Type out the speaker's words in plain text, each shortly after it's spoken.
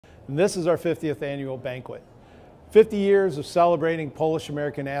and this is our 50th annual banquet. 50 years of celebrating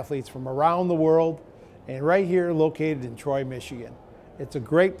Polish-American athletes from around the world, and right here located in Troy, Michigan. It's a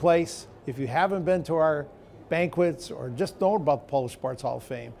great place. If you haven't been to our banquets or just know about the Polish Sports Hall of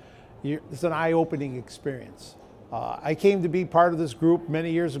Fame, it's an eye-opening experience. I came to be part of this group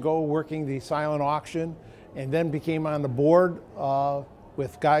many years ago working the silent auction, and then became on the board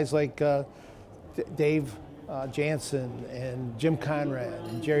with guys like Dave Jansen and Jim Conrad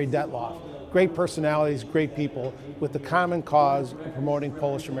and Jerry Detloff. Great personalities, great people with the common cause of promoting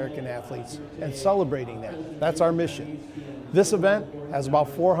Polish-American athletes and celebrating that. That's our mission. This event has about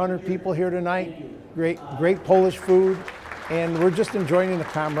 400 people here tonight, great Polish food, and we're just enjoying the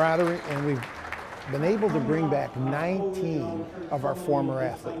camaraderie, and we've been able to bring back 19 of our former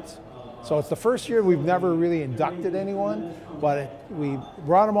athletes. So it's the first year we've never really inducted anyone, but we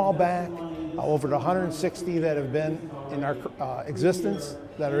brought them all back, over the 160 that have been in our existence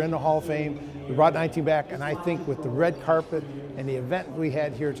that are in the Hall of Fame. We brought 19 back, and I think with the red carpet and the event we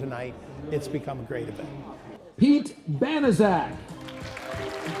had here tonight, it's become a great event. Pete Banaszak,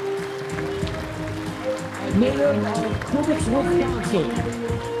 a native of Tibbetts, Wisconsin,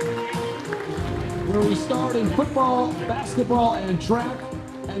 where he starred in football, basketball, and track,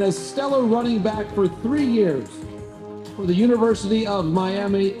 and a stellar running back for 3 years. For the University of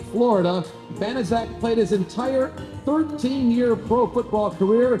Miami, Florida, Banaszak played his entire 13-year pro football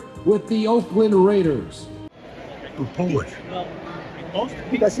career with the Oakland Raiders. We're Polish.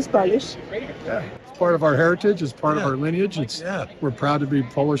 Because he's Polish. Yeah. It's part of our heritage, it's part of our lineage. We're proud to be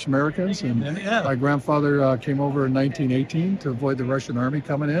Polish Americans, and my grandfather came over in 1918 to avoid the Russian army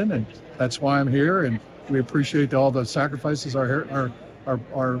coming in, and that's why I'm here, and we appreciate all the sacrifices our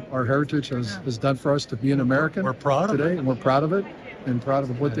heritage has done for us to be an American. We're proud today, and we're proud of it, and proud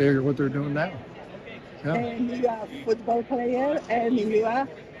of what they're doing now. Yeah. And you are a football player, and you are?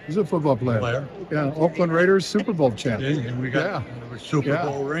 He's a football player. Yeah, Oakland Raiders Super Bowl champ. And we got a Super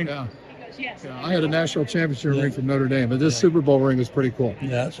Bowl ring. Yeah. I had a national championship ring from Notre Dame, but this Super Bowl ring is pretty cool.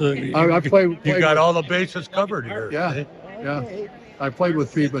 Yeah, so I played you got all the bases covered here. Yeah, yeah. I played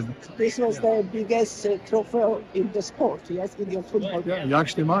with Pete, but this was the biggest trophy in the sport, yes, in your football. Yeah,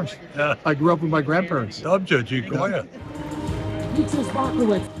 Yakshty Marsh. Yeah. I grew up with my grandparents. Peaches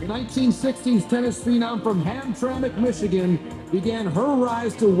Barkowitz, the 1960s tennis phenom from Hamtramck, Michigan, began her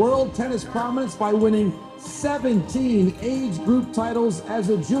rise to world tennis prominence by winning 17 age group titles as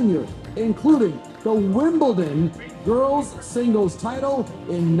a junior, including the Wimbledon girls singles title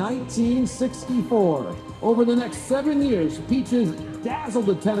in 1964. Over the next 7 years, Peaches dazzled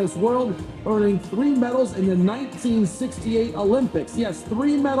the tennis world, earning 3 medals in the 1968 Olympics. Yes,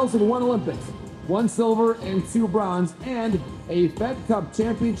 3 medals in 1 Olympics. 1 silver and 2 bronze, and a Fed Cup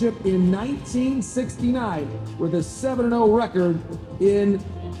championship in 1969 with a 7-0 record in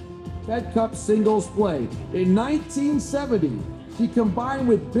Fed Cup singles play. In 1970, she combined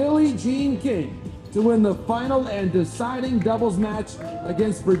with Billie Jean King to win the final and deciding doubles match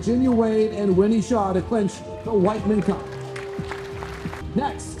against Virginia Wade and Winnie Shaw to clinch the Whiteman Cup.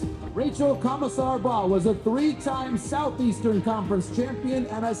 Next, Rachel Commissar-Baugh was a 3-time Southeastern Conference champion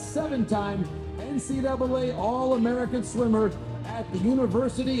and a 7-time NCAA All-American swimmer at the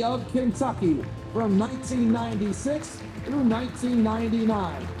University of Kentucky from 1996 through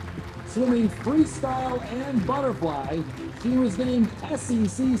 1999. Swimming freestyle and butterfly, she was named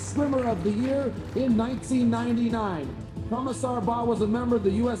SEC Swimmer of the Year in 1999. Commissar-Baugh was a member of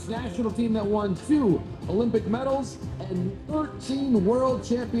the U.S. national team that won 2 Olympic medals and 13 World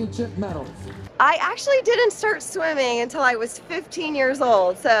Championship medals. I actually didn't start swimming until I was 15 years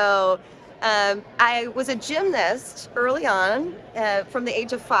old. So I was a gymnast early on from the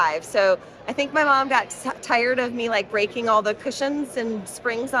age of 5. So I think my mom got tired of me like breaking all the cushions and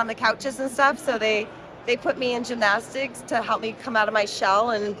springs on the couches and stuff. So they put me in gymnastics to help me come out of my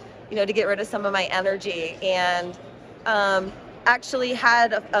shell and, you know, to get rid of some of my energy. And actually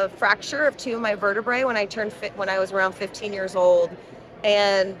had a fracture of 2 of my vertebrae when I was around 15 years old.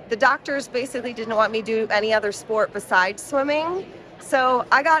 And the doctors basically didn't want me to do any other sport besides swimming. So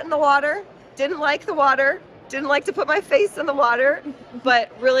I got in the water, didn't like the water, didn't like to put my face in the water,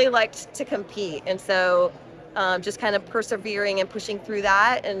 but really liked to compete. And so just kind of persevering and pushing through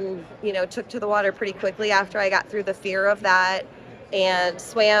that, and, you know, took to the water pretty quickly after I got through the fear of that, and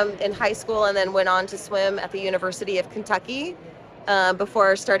swam in high school and then went on to swim at the University of Kentucky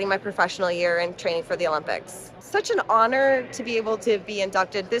before starting my professional year and training for the Olympics. Such an honor to be able to be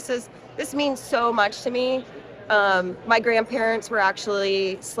inducted. This means so much to me. My grandparents were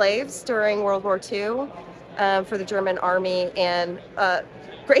actually slaves during World War II for the German army, and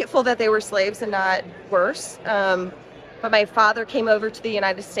grateful that they were slaves and not worse. but my father came over to the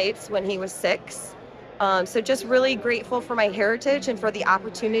United States when he was 6. So just really grateful for my heritage and for the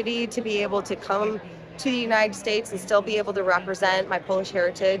opportunity to be able to come to the United States and still be able to represent my Polish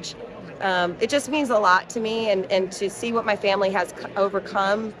heritage. It just means a lot to me, and to see what my family has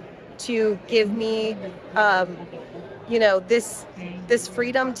overcome to give me, you know, this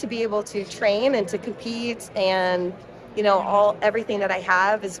freedom to be able to train and to compete, and you know, everything that I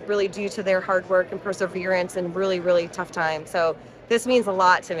have is really due to their hard work and perseverance and really, really tough time. So this means a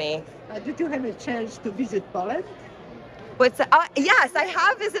lot to me. Did you have a chance to visit Poland? Yes, I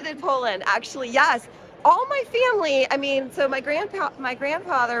have visited Poland, actually, yes. All my family, I mean, so my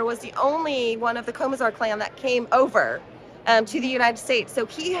grandfather was the only one of the Komazar clan that came over to the United States. So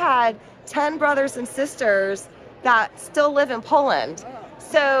he had 10 brothers and sisters that still live in Poland.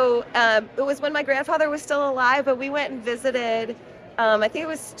 So it was when my grandfather was still alive, but we went and visited, I think it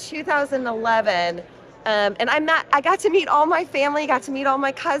was 2011. And I got to meet all my family, got to meet all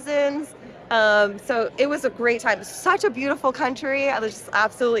my cousins. So it was a great time. Such a beautiful country. I just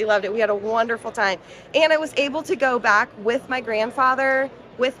absolutely loved it. We had a wonderful time. And I was able to go back with my grandfather,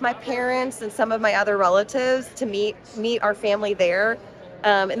 with my parents and some of my other relatives to meet our family there.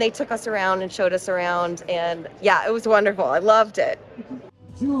 And they took us around and showed us around. And yeah, it was wonderful. I loved it.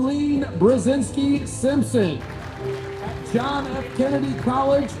 Julene Brzezinski Simpson. At John F. Kennedy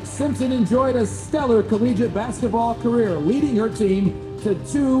College, Simpson enjoyed a stellar collegiate basketball career, leading her team to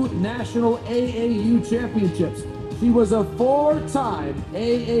 2 national AAU championships. She was a 4-time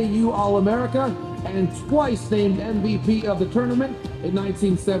AAU All-America and twice named MVP of the tournament in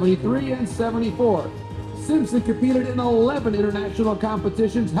 1973 and 74. Simpson competed in 11 international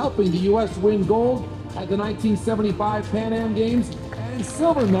competitions, helping the U.S. win gold at the 1975 Pan Am Games and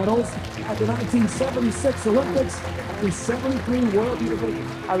silver medals at the 1976 Olympics and 73 World University.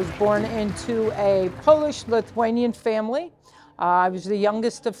 I was born into a Polish-Lithuanian family. I was the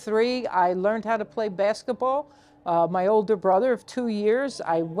youngest of 3. I learned how to play basketball. My older brother of 2 years,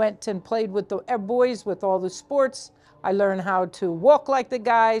 I went and played with the boys with all the sports. I learned how to walk like the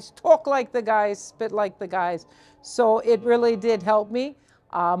guys, talk like the guys, spit like the guys. So it really did help me.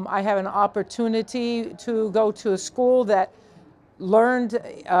 I have an opportunity to go to a school that learned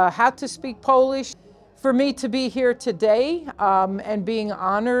how to speak Polish. For me to be here today and being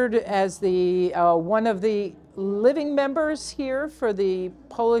honored as the one of the living members here for the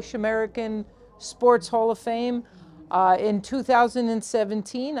Polish American Sports Hall of Fame. In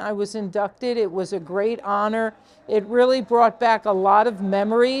 2017, I was inducted. It was a great honor. It really brought back a lot of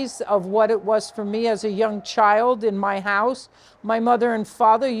memories of what it was for me as a young child in my house. My mother and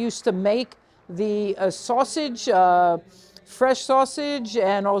father used to make the sausage, fresh sausage,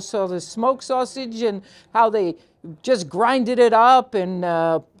 and also the smoked sausage, and how they just grinded it up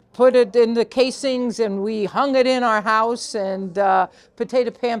and put it in the casings, and we hung it in our house, and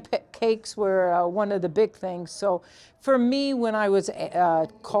potato pancakes were one of the big things. So for me, when I was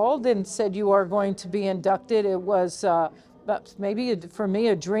called and said you are going to be inducted, it was maybe for me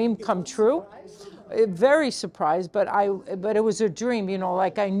a dream come true. Very surprised, but it was a dream, you know,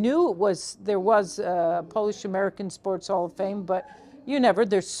 like I knew there was a Polish American Sports Hall of Fame, but you never,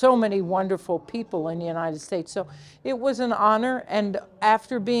 there's so many wonderful people in the United States. So it was an honor, and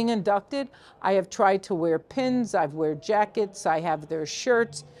after being inducted, I have tried to wear pins, I've wear jackets, I have their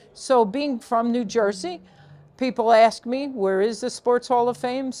shirts. So being from New Jersey, people ask me, where is the Sports Hall of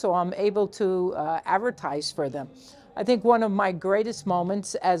Fame? So I'm able to advertise for them. I think one of my greatest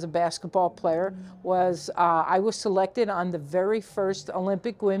moments as a basketball player was I was selected on the very first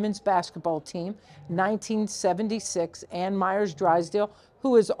Olympic women's basketball team, 1976, Ann Myers-Drysdale,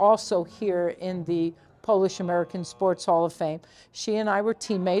 who is also here in the Polish American Sports Hall of Fame. She and I were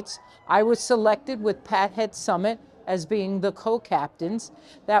teammates. I was selected with Pat Head Summit as being the co-captains.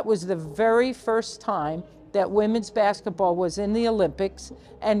 That was the very first time that women's basketball was in the Olympics,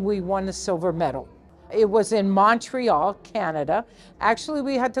 and we won a silver medal. It was in Montreal, Canada. Actually,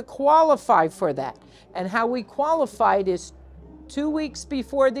 we had to qualify for that. And how we qualified is 2 weeks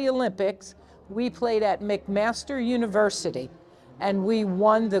before the Olympics, we played at McMaster University, and we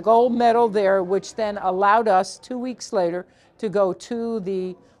won the gold medal there, which then allowed us 2 weeks later to go to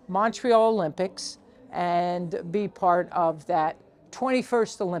the Montreal Olympics and be part of that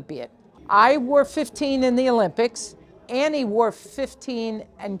 21st Olympiad. I wore 15 in the Olympics. Annie wore 15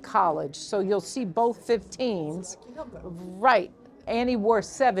 in college, so you'll see both 15s. Right. Annie wore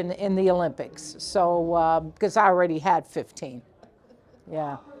 7 in the Olympics, so because I already had 15.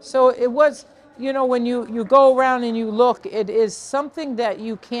 Yeah. So it was, you know, when you go around and you look, it is something that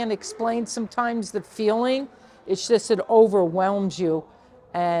you can't explain sometimes, the feeling. It's just it overwhelms you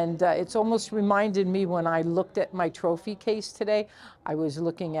And it's almost reminded me when I looked at my trophy case today, I was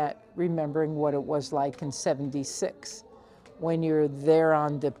looking at remembering what it was like in '76. When you're there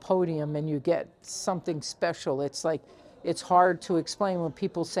on the podium and you get something special. It's like, it's hard to explain when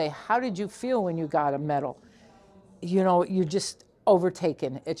people say, how did you feel when you got a medal? You know, you're just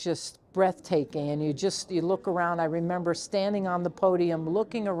overtaken. It's just breathtaking. And you look around. I remember standing on the podium,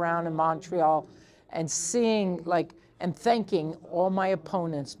 looking around in Montreal and seeing and thanking all my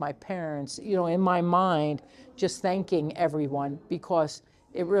opponents, my parents, you know, in my mind, just thanking everyone, because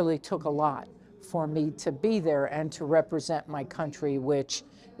it really took a lot for me to be there and to represent my country, which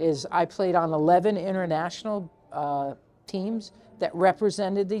is, I played on 11 international teams that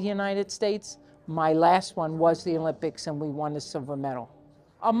represented the United States. My last one was the Olympics, and we won the silver medal.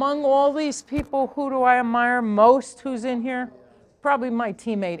 Among all these people, who do I admire most who's in here? Probably my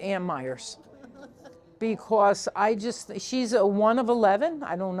teammate, Ann Myers. Because she's a 1 of 11.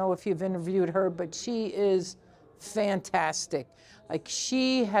 I don't know if you've interviewed her, but she is fantastic. Like,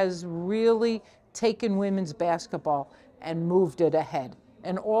 she has really taken women's basketball and moved it ahead.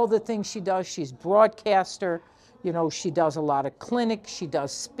 And all the things she does, she's broadcaster, you know, she does a lot of clinics, she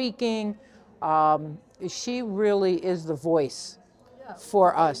does speaking. She really is the voice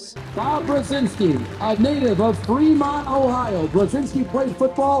for us. Bob Brzezinski, a native of Fremont, Ohio. Brzezinski played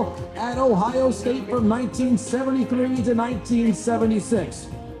football at Ohio State from 1973 to 1976.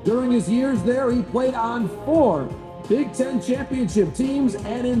 During his years there, he played on 4 Big Ten championship teams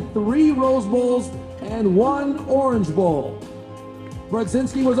and in 3 Rose Bowls and 1 Orange Bowl.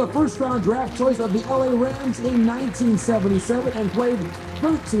 Brzezinski was a first-round draft choice of the LA Rams in 1977 and played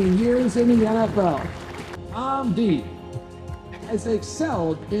 13 years in the NFL. Tom D has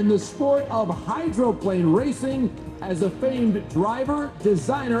excelled in the sport of hydroplane racing as a famed driver,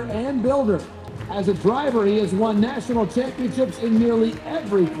 designer, and builder. As a driver, he has won national championships in nearly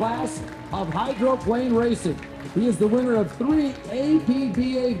every class of hydroplane racing. He is the winner of 3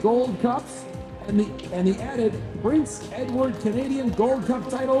 APBA Gold Cups and the added Prince Edward Canadian Gold Cup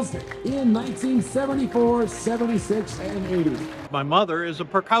titles in 1974, 76, and 80. My mother is a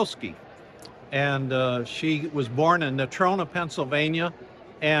Perkowski, and she was born in Natrona, Pennsylvania,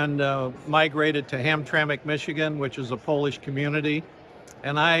 and migrated to Hamtramck, Michigan, which is a Polish community.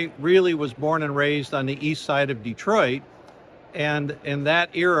 And I really was born and raised on the east side of Detroit. And in that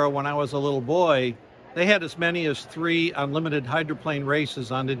era, when I was a little boy, they had as many as 3 unlimited hydroplane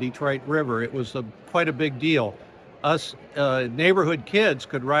races on the Detroit River. It was quite a big deal. Us neighborhood kids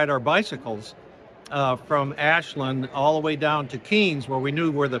could ride our bicycles from Ashland all the way down to Keens, where we knew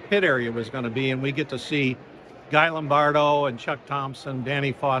where the pit area was going to be, and we get to see Guy Lombardo and Chuck Thompson,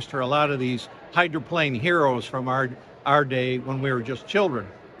 Danny Foster, a lot of these hydroplane heroes from our day when we were just children.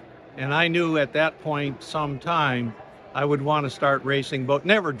 And I knew at that point sometime I would want to start racing boat.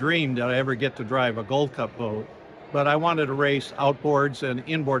 Never dreamed I'd ever get to drive a Gold Cup boat, but I wanted to race outboards and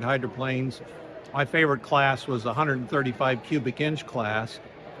inboard hydroplanes. My favorite class was the 135 cubic inch class,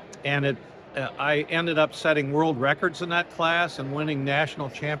 and I ended up setting world records in that class and winning national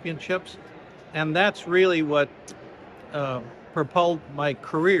championships. And that's really what propelled my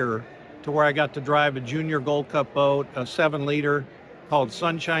career to where I got to drive a junior Gold Cup boat, a 7-liter called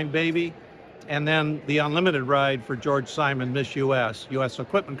Sunshine Baby, and then the unlimited ride for George Simon, Miss US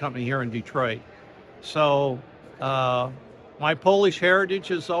Equipment Company here in Detroit. So my Polish heritage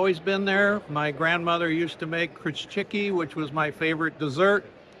has always been there. My grandmother used to make kruszczyki, which was my favorite dessert.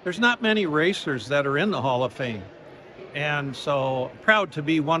 There's not many racers that are in the Hall of Fame. And so proud to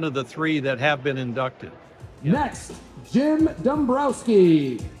be one of the 3 that have been inducted. Next, Jim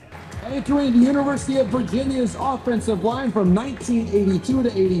Dombrowski. Entering the University of Virginia's offensive line from 1982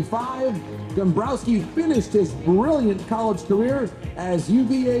 to 85, Dombrowski finished his brilliant college career as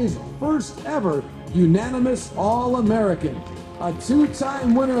UVA's first ever unanimous All-American. A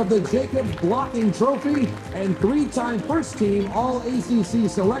 2-time winner of the Jacobs Blocking Trophy and 3-time first-team All-ACC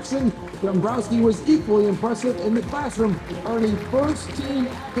selection, Dombrowski was equally impressive in the classroom, earning first-team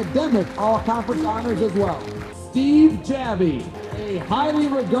academic All-Conference honors as well. Steve Javie, a highly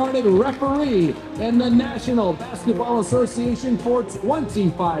regarded referee in the National Basketball Association for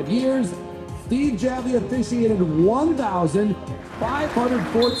 25 years, Steve Javie officiated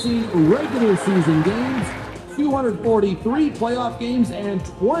 1,514 regular season games, 243 playoff games, and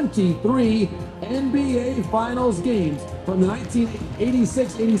 23 NBA Finals games from the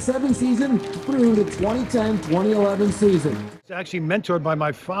 1986-87 season through the 2010-2011 season. It's actually mentored by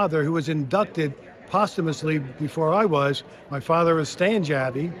my father, who was inducted posthumously before I was. My father was Stan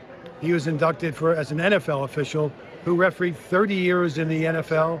Javie. He was inducted as an NFL official who refereed 30 years in the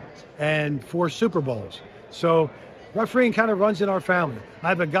NFL and 4 Super Bowls. So refereeing kind of runs in our family. I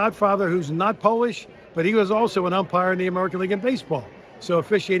have a godfather who's not Polish, but he was also an umpire in the American League in baseball. So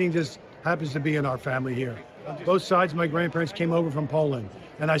officiating just happens to be in our family here. Both sides of my grandparents came over from Poland.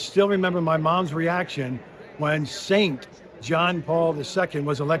 And I still remember my mom's reaction when Saint John Paul II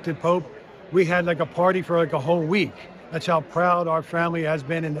was elected Pope. We had like a party for like a whole week. That's how proud our family has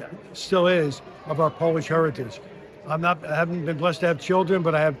been and still is of our Polish heritage. I haven't been blessed to have children,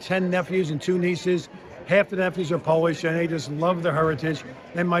 but I have 10 nephews and 2 nieces. Half the nephews are Polish, and they just love the heritage.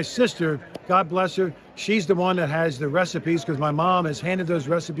 And my sister, God bless her, she's the one that has the recipes, because my mom has handed those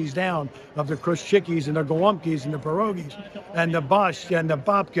recipes down of the kruszczyki and the gołąbkis and the pierogis and the borscht and the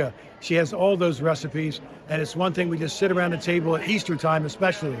babka. She has all those recipes, and it's one thing we just sit around the table at Easter time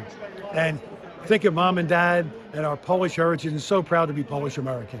especially and think of mom and dad and our Polish heritage, and so proud to be Polish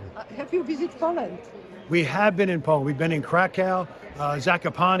American. Have you visited Poland? We have been in Poland. We've been in Krakow,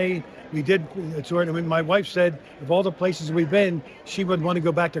 Zakopane. We did, my wife said, of all the places we've been, she would want to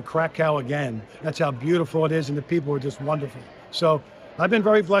go back to Krakow again. That's how beautiful it is, and the people are just wonderful. So I've been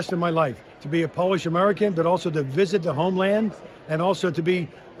very blessed in my life to be a Polish American, but also to visit the homeland, and also to be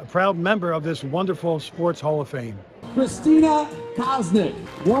a proud member of this wonderful Sports Hall of Fame. Christina Kosnick,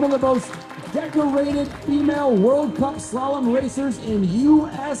 one of the most decorated female World Cup slalom racers in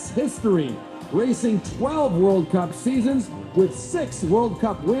U.S. history, racing 12 World Cup seasons with 6 World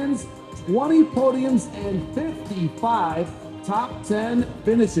Cup wins, 20 podiums, and 55 top 10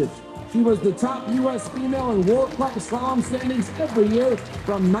 finishes. She was the top U.S. female in World Cup slalom standings every year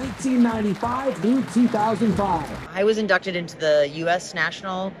from 1995 through 2005. I was inducted into the U.S.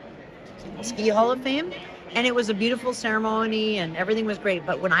 National Ski Hall of Fame, and it was a beautiful ceremony and everything was great.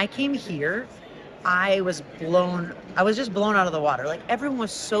 But when I came here, I was just blown out of the water. Like, everyone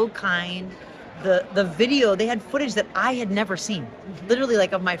was so kind. The video, they had footage that I had never seen, literally,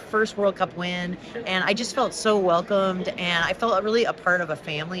 like, of my first World Cup win, and I just felt so welcomed, and I felt really a part of a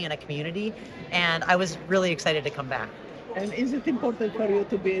family and a community, and I was really excited to come back. And is it important for you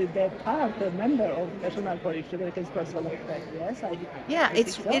to be a member of National Polish American Sports Hall of Fame? Yes, Yeah,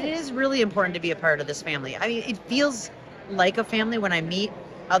 it is really important to be a part of this family. I mean, it feels like a family when I meet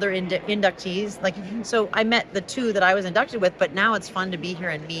other inductees. Like, so I met the 2 that I was inducted with, but now it's fun to be here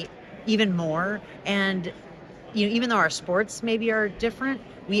and meet even more. And even though our sports maybe are different,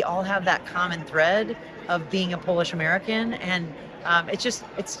 we all have that common thread of being a Polish American, and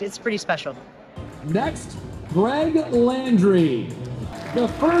it's pretty special. Next, Greg Landry, the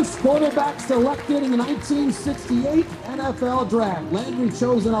first quarterback selected in the 1968 NFL Draft. Landry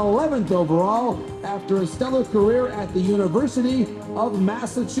chosen 11th overall after a stellar career at the University of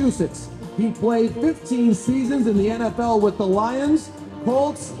Massachusetts. He played 15 seasons in the NFL with the Lions,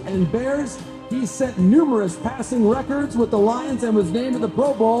 Colts, and Bears. He set numerous passing records with the Lions and was named to the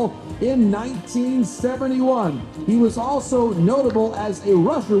Pro Bowl in 1971. He was also notable as a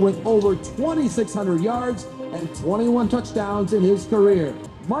rusher with over 2,600 yards and 21 touchdowns in his career.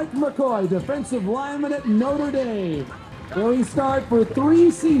 Mike McCoy, defensive lineman at Notre Dame, where he starred for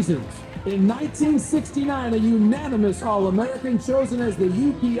 3 seasons. In 1969, a unanimous All-American, chosen as the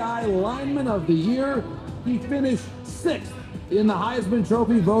UPI Lineman of the Year. He finished 6th in the Heisman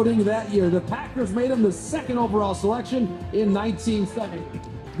Trophy voting that year. The Packers made him the 2nd overall selection in 1970.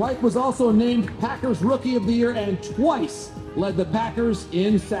 Mike was also named Packers Rookie of the Year and twice led the Packers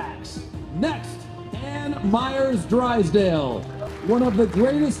in sacks. Next, Ann Myers-Drysdale. One of the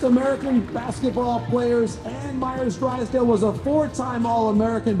greatest American basketball players, Ann Myers-Drysdale was a 4-time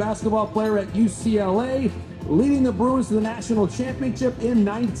All-American basketball player at UCLA, leading the Bruins to the national championship in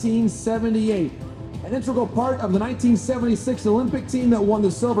 1978. An integral part of the 1976 Olympic team that won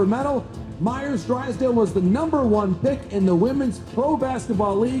the silver medal, Myers-Drysdale was the #1 pick in the Women's Pro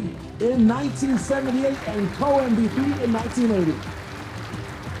Basketball League in 1978 and co-MVP in 1980.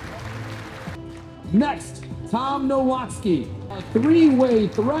 Next, Tom Nowatzki, a 3-way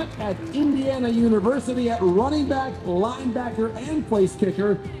threat at Indiana University at running back, linebacker, and place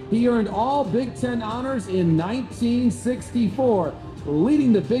kicker. He earned all Big Ten honors in 1964.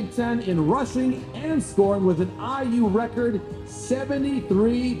 Leading the Big Ten in rushing and scoring with an IU record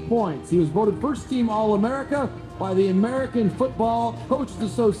 73 points. He was voted first-team All-America by the American Football Coaches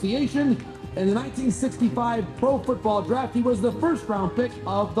Association. In the 1965 Pro Football Draft, he was the first-round pick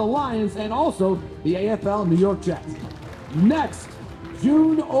of the Lions and also the AFL New York Jets. Next,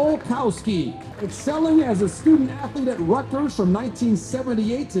 June Olkowski, excelling as a student athlete at Rutgers from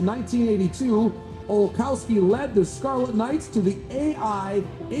 1978 to 1982. Olkowski led the Scarlet Knights to the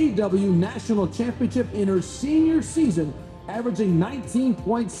AIAW National Championship in her senior season averaging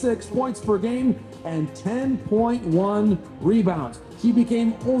 19.6 points per game and 10.1 rebounds. She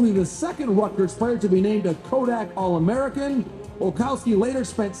became only the second Rutgers player to be named a Kodak All-American. Olkowski later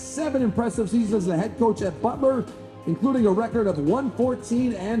spent 7 impressive seasons as a head coach at Butler, including a record of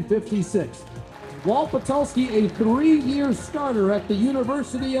 114 and 56. Walt Patulski, a 3-year starter at the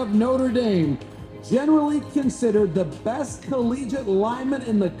University of Notre Dame, generally considered the best collegiate lineman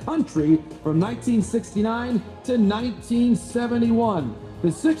in the country from 1969 to 1971. The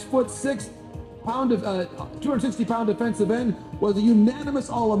 6'6", 260-pound defensive end was a unanimous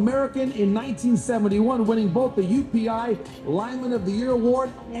All-American in 1971, winning both the UPI Lineman of the Year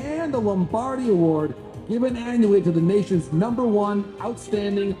Award and the Lombardi Award, given annually to the nation's #1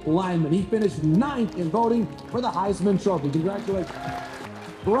 outstanding lineman. He finished 9th in voting for the Heisman Trophy. Congratulations.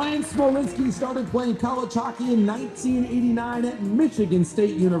 Brian Smolinski started playing college hockey in 1989 at Michigan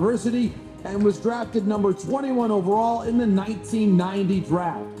State University and was drafted number 21 overall in the 1990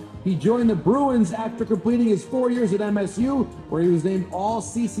 draft. He joined the Bruins after completing his 4 years at MSU, where he was named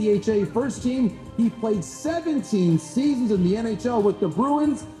All-CCHA First Team. He played 17 seasons in the NHL with the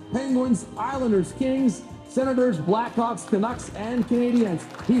Bruins, Penguins, Islanders, Kings, Senators, Blackhawks, Canucks, and Canadiens.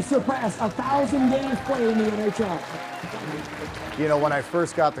 He surpassed 1,000 games played in the NHL. You know, when I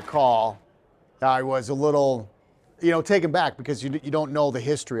first got the call, I was a little, taken back because you don't know the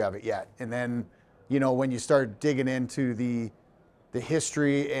history of it yet. And then, when you start digging into the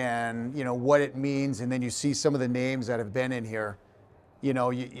history and, what it means, and then you see some of the names that have been in here,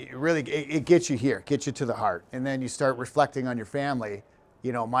 it gets you here, gets you to the heart. And then you start reflecting on your family.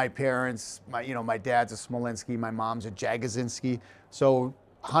 My parents, my dad's a Smolinski, my mom's a Jagosinski, so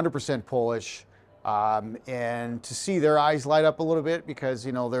 100% Polish. And to see their eyes light up a little bit because,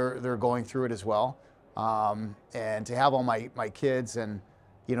 they're going through it as well. And to have all my kids and,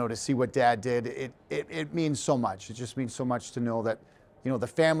 to see what Dad did, it means so much. It just means so much to know that, the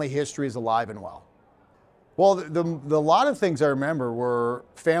family history is alive and well. Well, the lot of things I remember were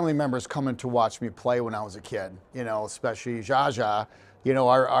family members coming to watch me play when I was a kid, especially Jaja,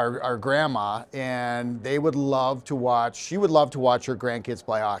 our grandma, and they would love to watch, she would love to watch her grandkids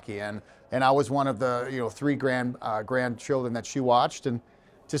play hockey. And I was one of the, 3 grandchildren that she watched. And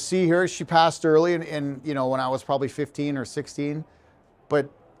to see her, she passed early and when I was probably 15 or 16, but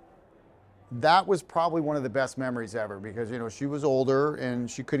that was probably one of the best memories ever because, she was older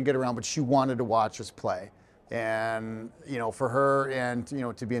and she couldn't get around, but she wanted to watch us play. And, for her and,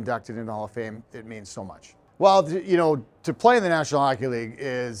 to be inducted into the Hall of Fame, it means so much. Well, to play in the National Hockey League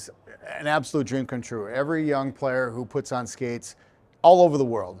is an absolute dream come true. Every young player who puts on skates all over the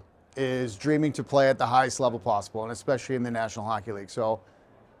world is dreaming to play at the highest level possible, and especially in the National Hockey League. So,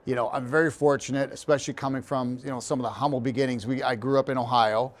 I'm very fortunate, especially coming from, some of the humble beginnings. I grew up in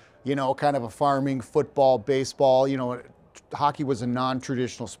Ohio, kind of a farming, football, baseball, hockey was a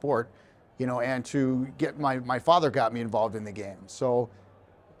non-traditional sport, and to get my father got me involved in the game. So,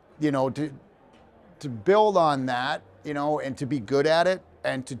 to build on that, and to be good at it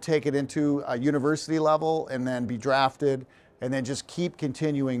and to take it into a university level and then be drafted and then just keep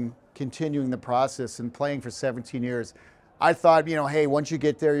continuing the process and playing for 17 years. I thought, hey, once you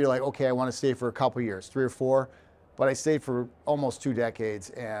get there, you're like, okay, I want to stay for a couple years, 3 or 4, but I stayed for almost 2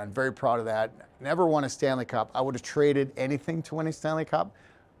 decades and very proud of that. Never won a Stanley Cup. I would have traded anything to win a Stanley Cup,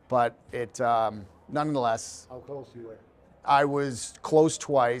 but it, nonetheless. How close you were? I was close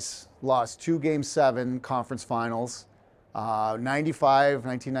twice, lost 2 Game 7 conference finals,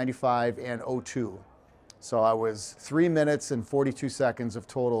 1995 and 02. So I was 3 minutes and 42 seconds of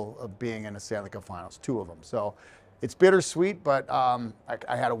total of being in the Stanley Cup finals, 2 of them. So it's bittersweet, but I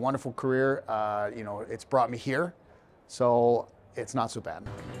had a wonderful career. It's brought me here, so it's not so bad.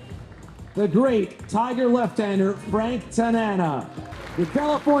 The great Tiger left-hander Frank Tanana, the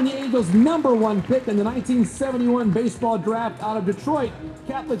California Angels' #1 pick in the 1971 baseball draft out of Detroit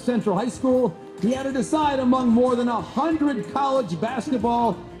Catholic Central High School. He had to decide among more than 100 college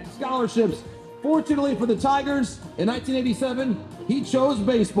basketball scholarships. Fortunately for the Tigers, in 1987, he chose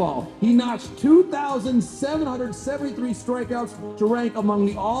baseball. He notched 2,773 strikeouts to rank among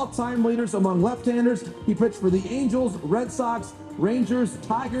the all-time leaders among left-handers. He pitched for the Angels, Red Sox, Rangers,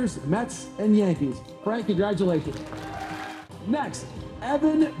 Tigers, Mets, and Yankees. Frank, congratulations. Next,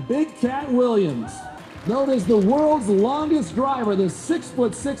 Evan Big Cat Williams. Known as the world's longest driver, the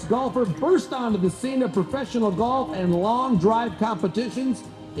 6'6" golfer burst onto the scene of professional golf and long drive competitions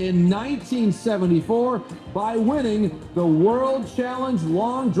in 1974 by winning the World Challenge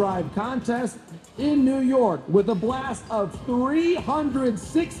Long Drive Contest in New York with a blast of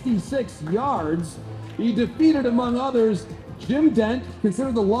 366 yards. He defeated, among others, Jim Dent,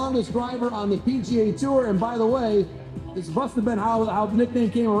 considered the longest driver on the PGA Tour, and by the way, This must have been how the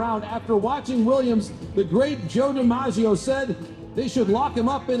nickname came around. After watching Williams, the great Joe DiMaggio said they should lock him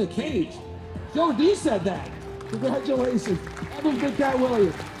up in a cage. Joe D said that. Congratulations. Evan Big Cat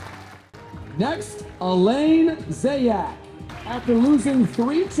Williams. Next, Elaine Zayak. After losing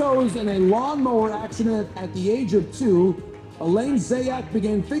 3 toes in a lawnmower accident at the age of 2, Elaine Zayak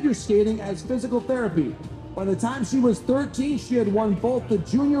began figure skating as physical therapy. By the time she was 13, she had won both the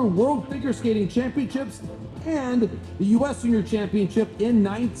Junior World Figure Skating Championships and the U.S. Junior Championship in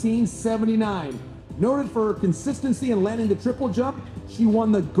 1979. Noted for her consistency in landing the triple jump, she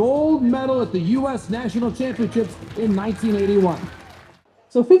won the gold medal at the U.S. National Championships in 1981.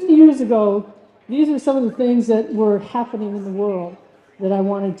 So 50 years ago, these are some of the things that were happening in the world that I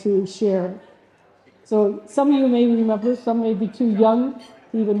wanted to share. So some of you may remember, some may be too young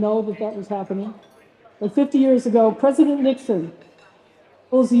to even know that that was happening. But 50 years ago, President Nixon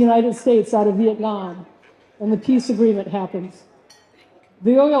pulls the United States out of Vietnam, and the peace agreement happens.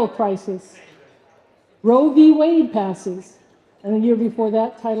 The oil crisis. Roe v. Wade passes, and a year before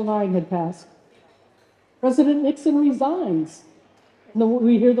that, Title IX had passed. President Nixon resigns, and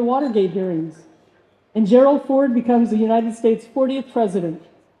we hear the Watergate hearings. And Gerald Ford becomes the United States' 40th president,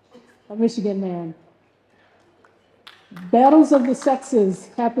 a Michigan man. Battles of the Sexes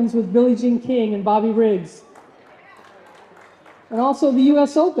happens with Billie Jean King and Bobby Riggs. And also the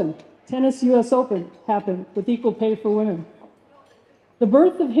U.S. Open, tennis U.S. Open happened with equal pay for women. The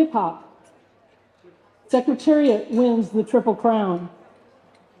birth of hip hop. Secretariat wins the Triple Crown.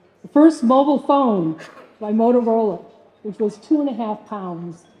 The first mobile phone by Motorola, which was 2.5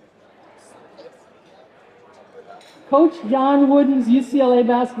 pounds. Coach John Wooden's UCLA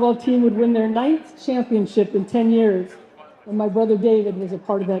basketball team would win their 9th championship in 10 years, and my brother David was a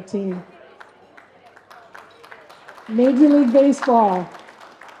part of that team. Major League Baseball.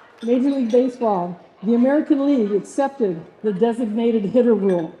 Major League Baseball. The American League accepted the designated hitter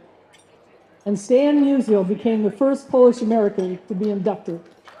rule, and Stan Musial became the first Polish American to be inducted.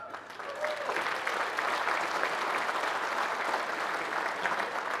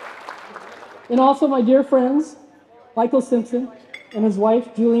 And also my dear friends, Michael Simpson and his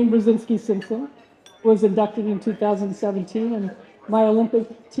wife, Julian Brzezinski Simpson, was inducted in 2017, and my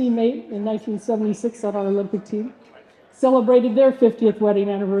Olympic teammate in 1976 on our Olympic team celebrated their 50th wedding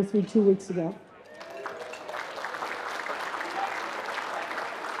anniversary 2 weeks ago.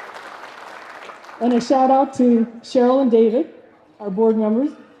 And a shout out to Cheryl and David, our board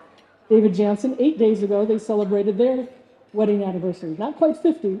members. David Jansen, 8 days ago, they celebrated their wedding anniversary. Not quite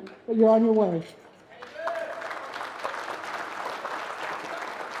 50, but you're on your way.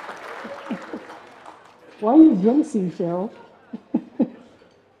 Why are you grimacing, Cheryl?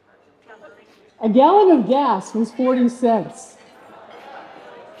 A gallon of gas was 40 cents.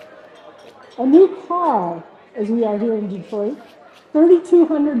 A new car, as we are here in Detroit,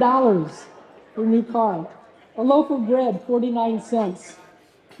 $3,200 for a new car. A loaf of bread, 49 cents.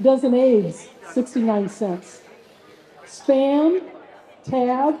 A dozen eggs, 69 cents. Spam,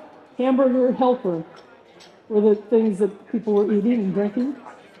 Tab, hamburger helper were the things that people were eating and drinking.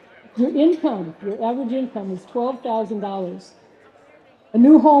 Your income, your average income is $12,000. A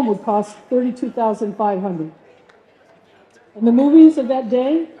new home would cost $32,500. And the movies of that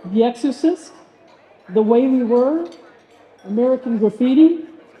day, The Exorcist, The Way We Were, American Graffiti,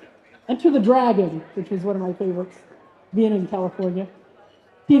 Enter the Dragon, which was one of my favorites, being in California.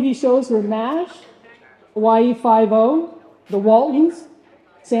 TV shows were MASH, Hawaii Five-0, The Waltons,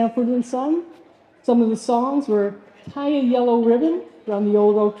 Sanford and Son. Some of the songs were Tie a Yellow Ribbon around the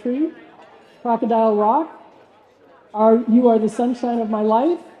Old Oak Tree, Crocodile Rock, You Are the Sunshine of My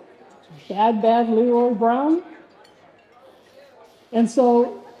Life, Bad, Bad Leroy Brown. And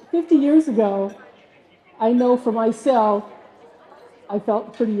so 50 years ago, I know for myself, I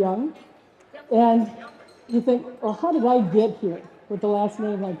felt pretty young. And you think, well, how did I get here with the last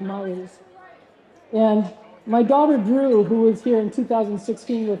name like Myers? And my daughter Drew, who was here in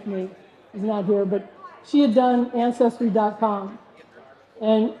 2016 with me, is not here, but she had done Ancestry.com.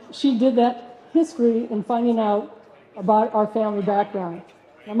 And she did that history in finding out about our family background.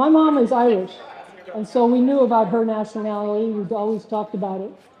 Now, my mom is Irish, and so we knew about her nationality. We'd always talked about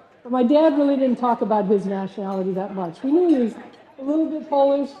it. But my dad really didn't talk about his nationality that much. We knew he was a little bit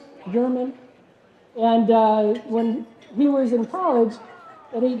Polish, German, and when he was in college,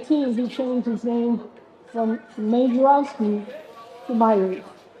 at 18, he changed his name from Majorowski to Myers.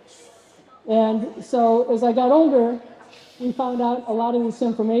 And so as I got older, we found out a lot of this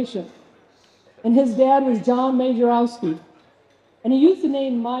information. And his dad was John Majorowski. And he used the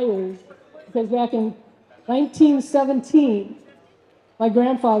name Myers because back in 1917, my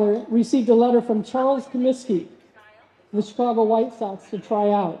grandfather received a letter from Charles Comiskey, the Chicago White Sox to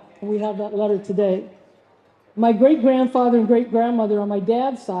try out. And we have that letter today. My great-grandfather and great-grandmother on my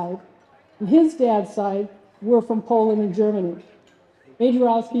dad's side, and his dad's side, were from Poland and Germany.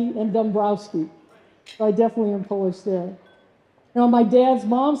 Majorowski and Dombrowski. So I definitely am Polish there. Now, on my dad's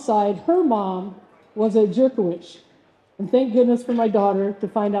mom's side, her mom was a Jerkowicz. And thank goodness for my daughter to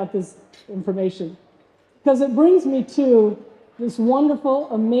find out this information. Because it brings me to this wonderful,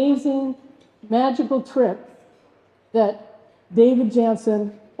 amazing, magical trip that David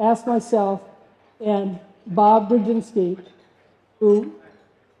Jansen asked myself and Bob Brzezinski, who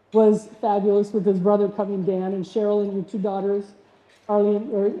was fabulous with his brother coming, Dan, and Cheryl and your two daughters, Callie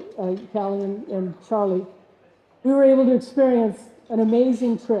and Charlie. We were able to experience an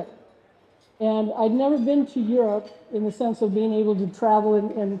amazing trip. And I'd never been to Europe in the sense of being able to travel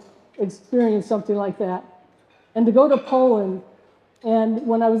and experience something like that. And to go to Poland, and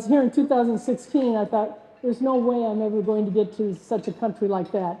when I was here in 2016, I thought, there's no way I'm ever going to get to such a country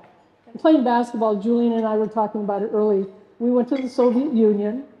like that. And playing basketball, Julian and I were talking about it early. We went to the Soviet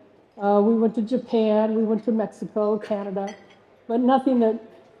Union, we went to Japan, we went to Mexico, Canada, but nothing that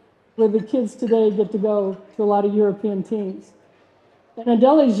where the kids today get to go to a lot of European teams. And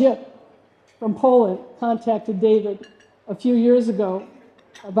Adela Zip from Poland contacted David a few years ago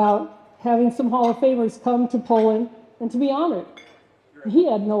about having some Hall of Famers come to Poland and to be honored. He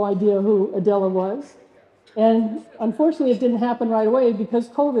had no idea who Adela was. And unfortunately, it didn't happen right away because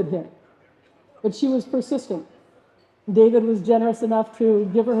COVID hit. But she was persistent. David was generous enough to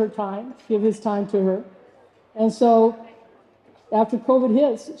give her time, give his time to her. And so after COVID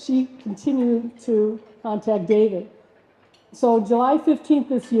hits, she continued to contact David. So July 15th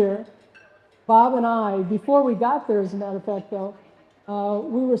this year, Bob and I, before we got there, as a matter of fact, though,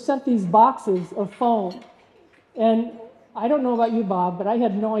 we were sent these boxes of foam. And I don't know about you, Bob, but I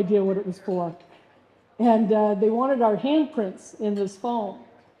had no idea what it was for. And they wanted our handprints in this foam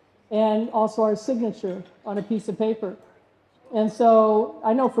and also our signature on a piece of paper. And so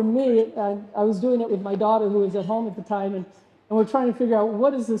I know for me, I was doing it with my daughter who was at home at the time, and we're trying to figure out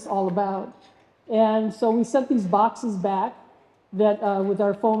what is this all about. And so we sent these boxes back that with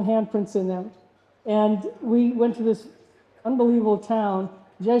our foam handprints in them. And we went to this unbelievable town,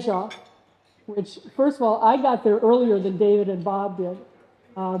 Rzeszów, which, first of all, I got there earlier than David and Bob did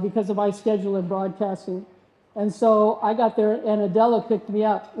because of my schedule in broadcasting. And so I got there, and Adela picked me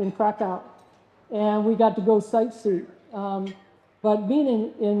up in Krakow, and we got to go sightsee. But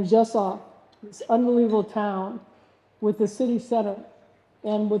being in Rzeszów, this unbelievable town with the city center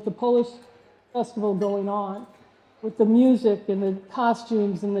and with the Polish festival going on, with the music and the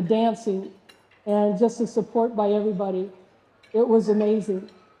costumes and the dancing, and just the support by everybody, it was amazing.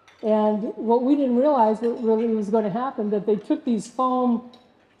 And what we didn't realize what really was going to happen, that they took these foam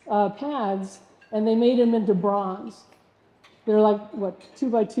pads and they made them into bronze. They're like, what,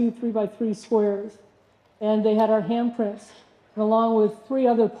 2x2, 3x3 squares. And they had our handprints, along with 3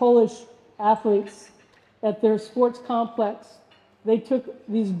 other Polish athletes at their sports complex. They took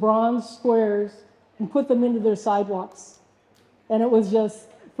these bronze squares and put them into their sidewalks. And it was just,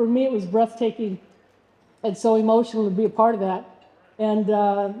 for me, it was breathtaking and so emotional to be a part of that. And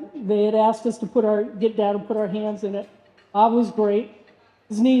they had asked us to get down and put our hands in it. Bob was great.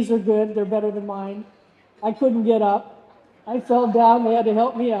 His knees are good. They're better than mine. I couldn't get up. I fell down. They had to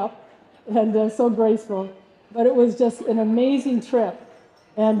help me up. And so graceful. But it was just an amazing trip.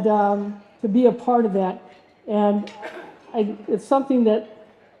 And to be a part of that. And it's something that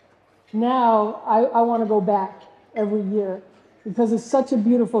now I want to go back every year because it's such a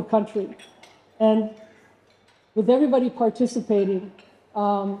beautiful country. And with everybody participating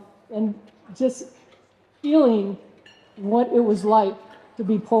and just feeling what it was like to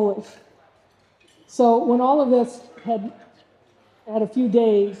be Polish. So when all of this had a few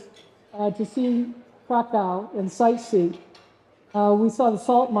days to see Krakow and sightsee, we saw the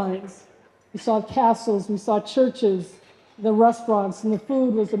salt mines, we saw castles, we saw churches, the restaurants, and the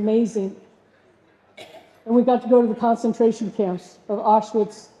food was amazing. And we got to go to the concentration camps of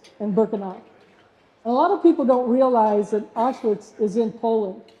Auschwitz and Birkenau. And a lot of people don't realize that Auschwitz is in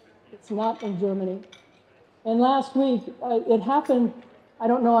Poland. It's not in Germany. And last week, it happened, I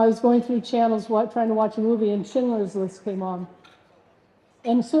don't know, I was going through channels trying to watch a movie, and Schindler's List came on.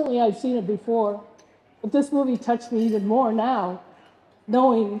 And certainly I'd seen it before, but this movie touched me even more now,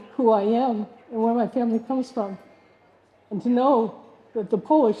 knowing who I am and where my family comes from. And to know that the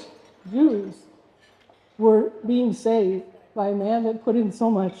Polish Jews were being saved by a man that put in so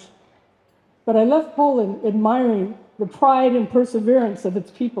much. But I left Poland admiring the pride and perseverance of its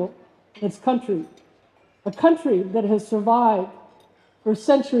people, its country, a country that has survived for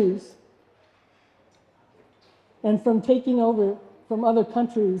centuries and from taking over from other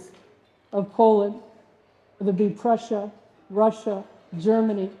countries of Poland, whether it be Prussia, Russia,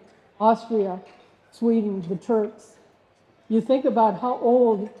 Germany, Austria, Sweden, the Turks. You think about how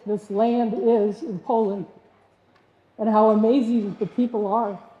old this land is in Poland and how amazing the people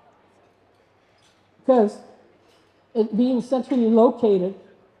are. Because it being centrally located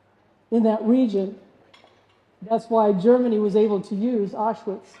in that region, that's why Germany was able to use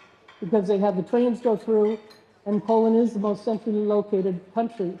Auschwitz, because they had the trains go through, and Poland is the most centrally located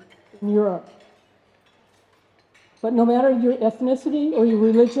country in Europe. But no matter your ethnicity or your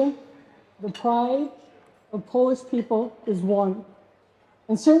religion, the pride of Polish people is one.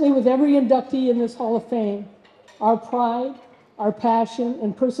 And certainly with every inductee in this Hall of Fame, our pride, our passion,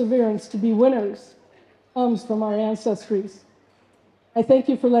 and perseverance to be winners comes from our ancestries. I thank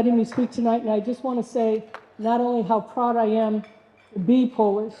you for letting me speak tonight, and I just want to say not only how proud I am to be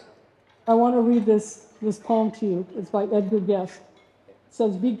Polish, I want to read this poem to you. It's by Edgar Guest. It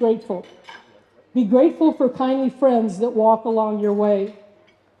says, "Be grateful. Be grateful for kindly friends that walk along your way.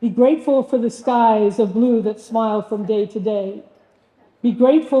 Be grateful for the skies of blue that smile from day to day. Be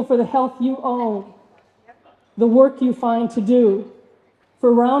grateful for the health you own, the work you find to do.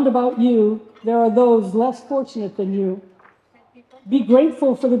 For round about you, there are those less fortunate than you. Be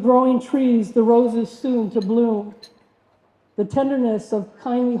grateful for the growing trees, the roses soon to bloom, the tenderness of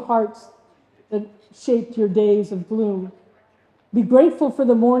kindly hearts that shaped your days of gloom. Be grateful for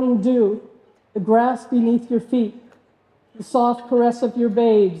the morning dew, the grass beneath your feet, the soft caress of your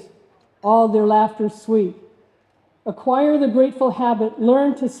babes, all their laughter sweet. Acquire the grateful habit,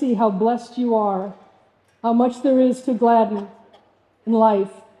 learn to see how blessed you are, how much there is to gladden in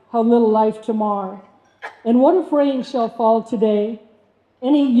life, how little life to mar. And what if rain shall fall today?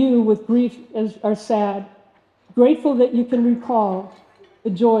 Any you with grief are sad, grateful that you can recall the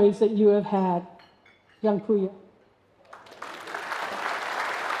joys that you have had." Dziękuję.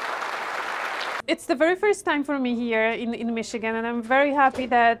 It's the very first time for me here in Michigan, and I'm very happy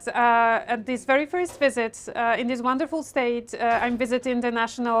that at this very first visit in this wonderful state, I'm visiting the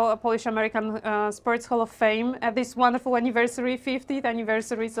National Polish-American Sports Hall of Fame at this wonderful anniversary, 50th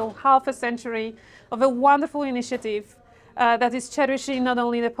anniversary, so half a century of a wonderful initiative that is cherishing not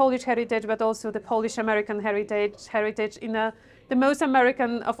only the Polish heritage, but also the Polish-American heritage in the most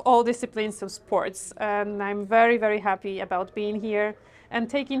American of all disciplines of sports. And I'm very, very happy about being here and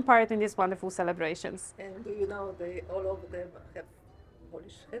taking part in these wonderful celebrations. And do you know all of them have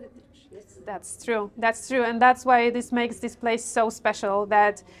Polish heritage? Yes. That's true. That's true, and that's why this makes this place so special.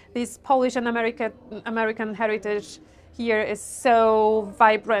 That this Polish and American heritage here is so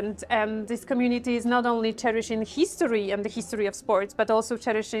vibrant, and this community is not only cherishing history and the history of sports, but also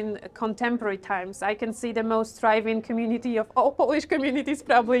cherishing contemporary times. I can see the most thriving community of all Polish communities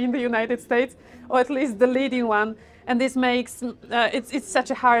probably in the United States, or at least the leading one. And this makes it's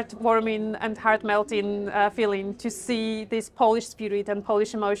such a heartwarming and heart-melting feeling to see this Polish spirit and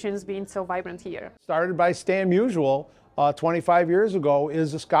Polish emotions being so vibrant here. Started by Stan Musial 25 years ago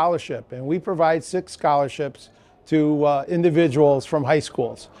is a scholarship, and we provide 6 scholarships to individuals from high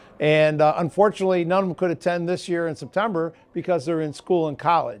schools. And unfortunately, none of them could attend this year in September because they're in school and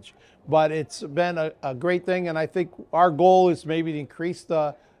college. But it's been a great thing, and I think our goal is maybe to increase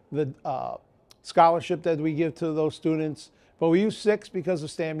the scholarship that we give to those students, but we use 6 because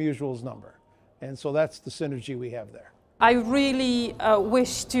of Stan Musial's number, and so that's the synergy we have there. I really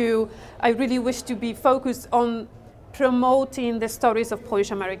wish to be focused on promoting the stories of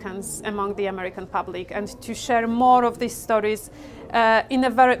Polish Americans among the American public, and to share more of these stories in a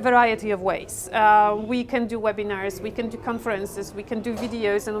variety of ways. We can do webinars, we can do conferences, we can do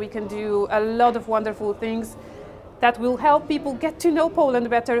videos, and we can do a lot of wonderful things that will help people get to know Poland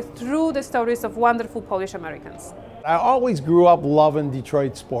better through the stories of wonderful Polish Americans. I always grew up loving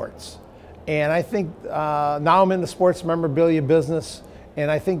Detroit sports. And I think now I'm in the sports memorabilia business,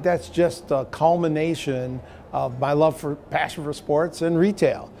 and I think that's just a culmination of my love for passion for sports and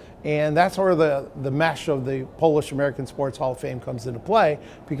retail. And that's where the mesh of the Polish American Sports Hall of Fame comes into play,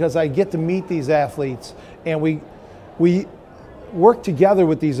 because I get to meet these athletes, and we work together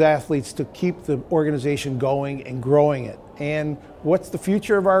with these athletes to keep the organization going and growing it. And what's the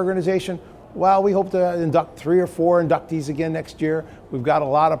future of our organization? Well, we hope to induct 3 or 4 inductees again next year. We've got a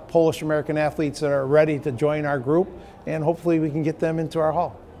lot of Polish American athletes that are ready to join our group, and hopefully we can get them into our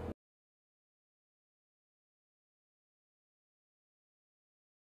hall.